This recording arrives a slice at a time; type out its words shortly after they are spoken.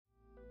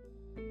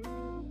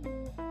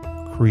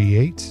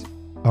Create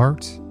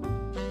Art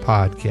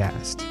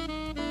Podcast.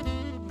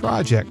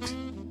 Project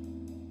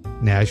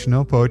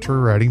National Poetry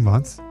Writing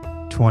Month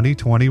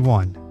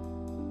 2021.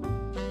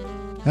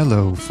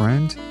 Hello,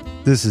 friend.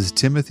 This is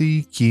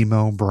Timothy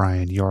Chemo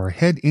Bryan, your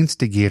head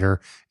instigator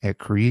at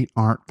Create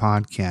Art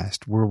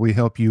Podcast, where we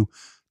help you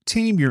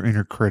tame your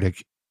inner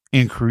critic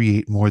and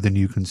create more than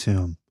you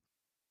consume.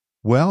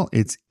 Well,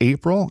 it's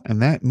April,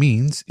 and that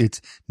means it's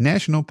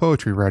National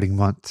Poetry Writing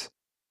Month.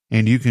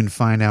 And you can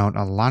find out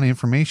a lot of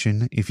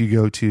information if you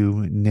go to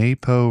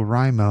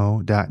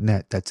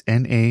naporimo.net. That's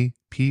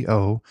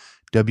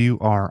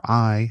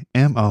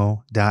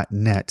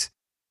NAPOWRIMO.net.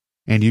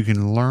 And you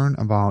can learn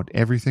about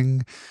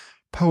everything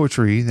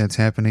poetry that's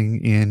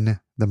happening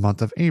in the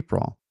month of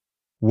April.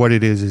 What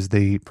it is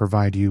they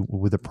provide you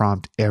with a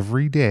prompt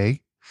every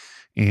day.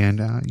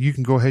 And you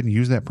can go ahead and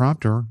use that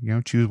prompt, or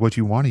choose what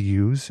you want to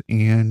use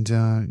and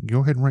go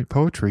ahead and write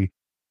poetry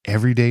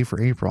every day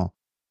for April.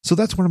 So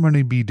that's what I'm going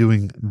to be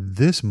doing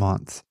this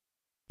month.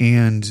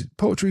 And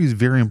poetry is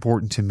very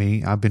important to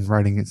me. I've been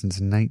writing it since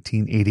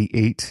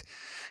 1988,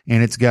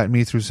 and it's gotten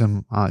me through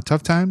some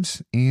tough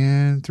times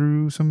and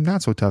through some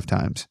not so tough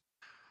times.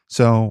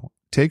 So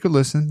take a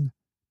listen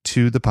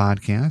to the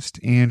podcast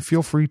and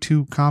feel free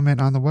to comment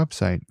on the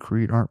website,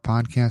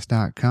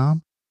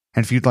 createartpodcast.com.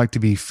 And if you'd like to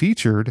be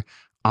featured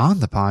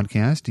on the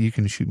podcast, you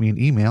can shoot me an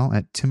email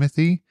at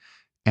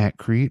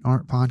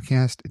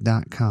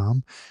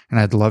timothy@createartpodcast.com, and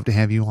I'd love to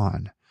have you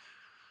on.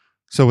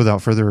 So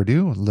without further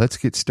ado, let's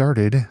get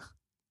started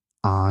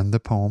on the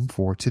poem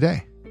for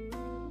today.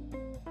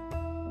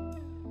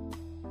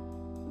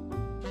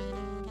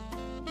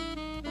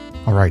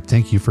 All right,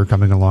 thank you for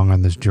coming along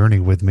on this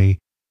journey with me.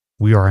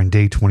 We are on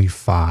day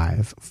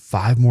 25,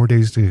 5 more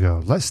days to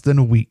go, less than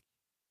a week.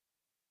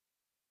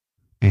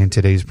 And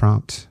today's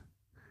prompt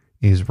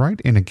is write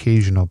an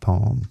occasional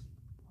poem.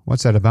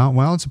 What's that about?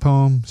 Well, it's a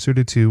poem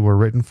suited to or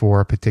written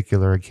for a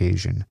particular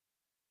occasion.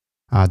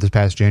 This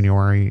past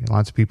January,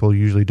 lots of people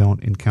usually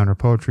don't encounter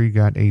poetry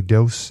got a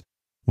dose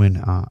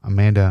when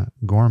Amanda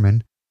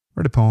Gorman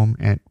read a poem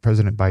at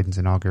President Biden's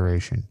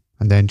inauguration.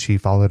 And then she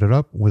followed it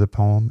up with a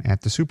poem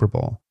at the Super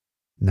Bowl.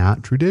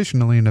 Not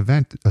traditionally an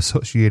event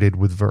associated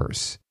with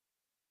verse.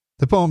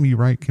 The poem you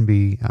write can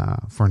be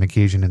for an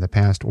occasion in the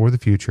past or the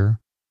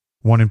future,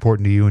 one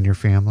important to you and your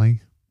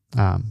family,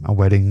 a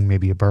wedding,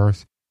 maybe a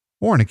birth,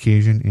 or an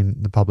occasion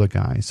in the public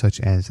eye, such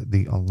as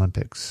the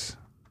Olympics.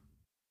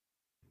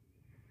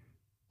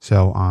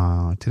 So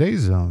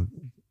today's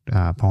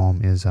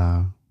poem is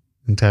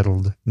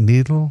entitled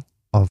Needle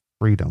of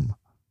Freedom, ?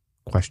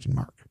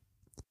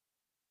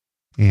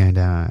 And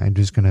I'm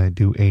just going to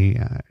do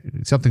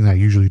something that I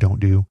usually don't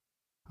do.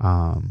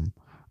 I'm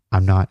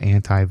not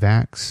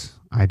anti-vax.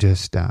 I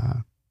just,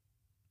 I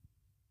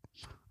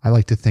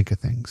like to think of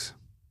things.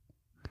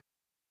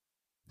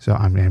 So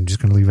I'm just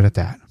going to leave it at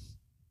that.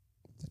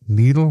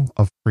 Needle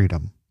of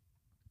Freedom.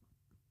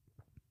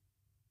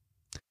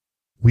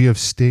 We have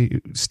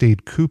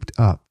stayed cooped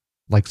up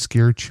like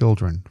scared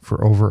children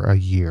for over a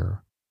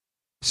year,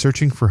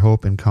 searching for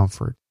hope and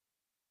comfort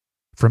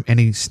from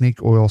any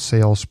snake oil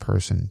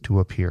salesperson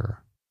to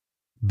appear,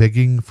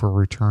 begging for a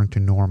return to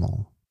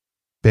normal,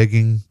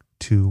 begging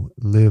to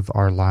live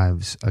our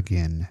lives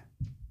again.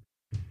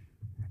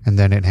 And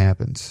then it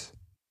happens.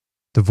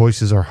 The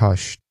voices are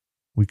hushed.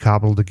 We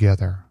cobble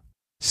together,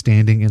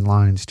 standing in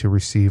lines to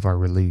receive our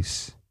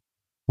release.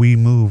 We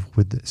move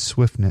with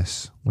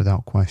swiftness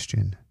without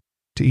question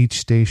to each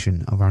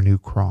station of our new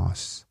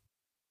cross,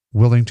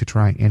 willing to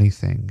try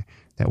anything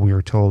that we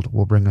are told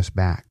will bring us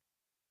back.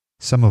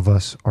 Some of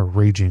us are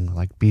raging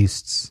like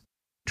beasts,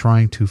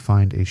 trying to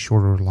find a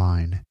shorter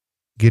line,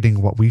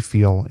 getting what we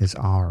feel is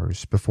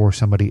ours before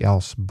somebody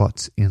else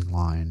butts in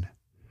line.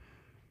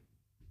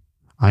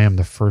 I am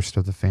the first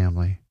of the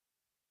family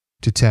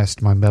to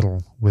test my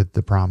mettle with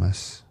the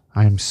promise.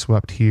 I am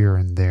swept here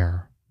and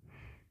there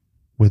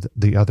with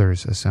the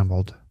others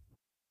assembled.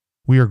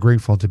 We are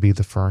grateful to be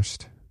the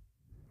first,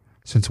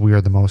 since we are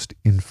the most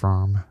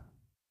infirm.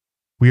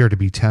 We are to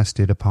be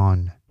tested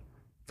upon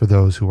for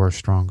those who are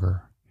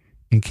stronger,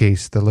 in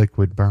case the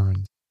liquid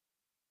burns.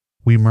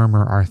 We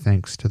murmur our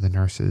thanks to the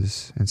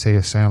nurses and say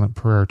a silent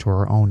prayer to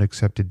our own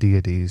accepted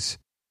deities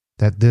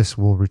that this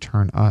will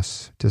return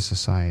us to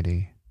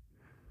society.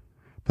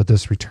 But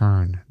this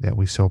return that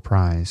we so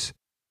prize,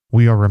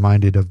 we are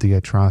reminded of the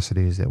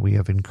atrocities that we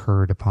have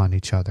incurred upon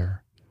each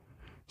other.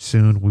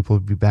 Soon we will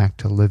be back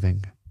to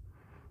living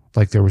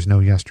like there was no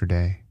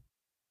yesterday,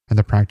 and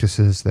the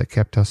practices that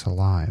kept us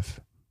alive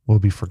will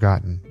be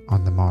forgotten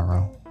on the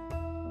morrow.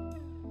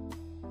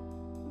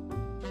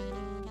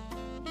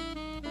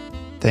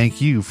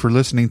 Thank you for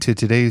listening to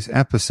today's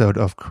episode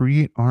of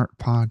Create Art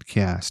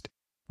Podcast,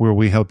 where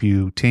we help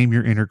you tame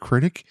your inner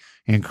critic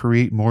and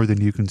create more than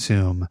you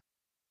consume.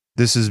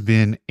 This has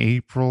been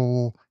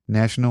April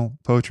National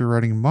Poetry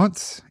Writing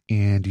Month,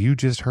 and you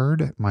just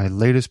heard my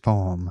latest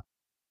poem.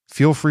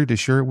 Feel free to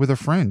share it with a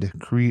friend.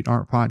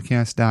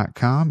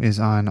 CreateArtPodcast.com is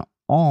on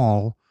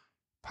all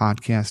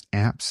podcast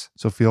apps,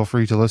 so feel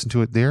free to listen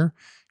to it there,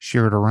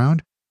 share it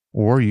around.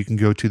 Or you can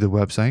go to the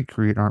website,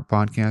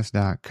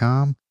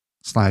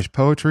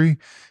 createartpodcast.com/poetry,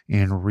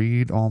 and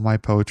read all my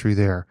poetry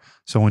there.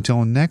 So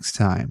until next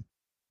time,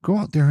 go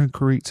out there and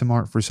create some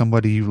art for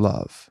somebody you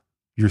love,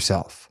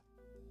 yourself.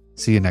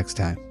 See you next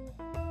time.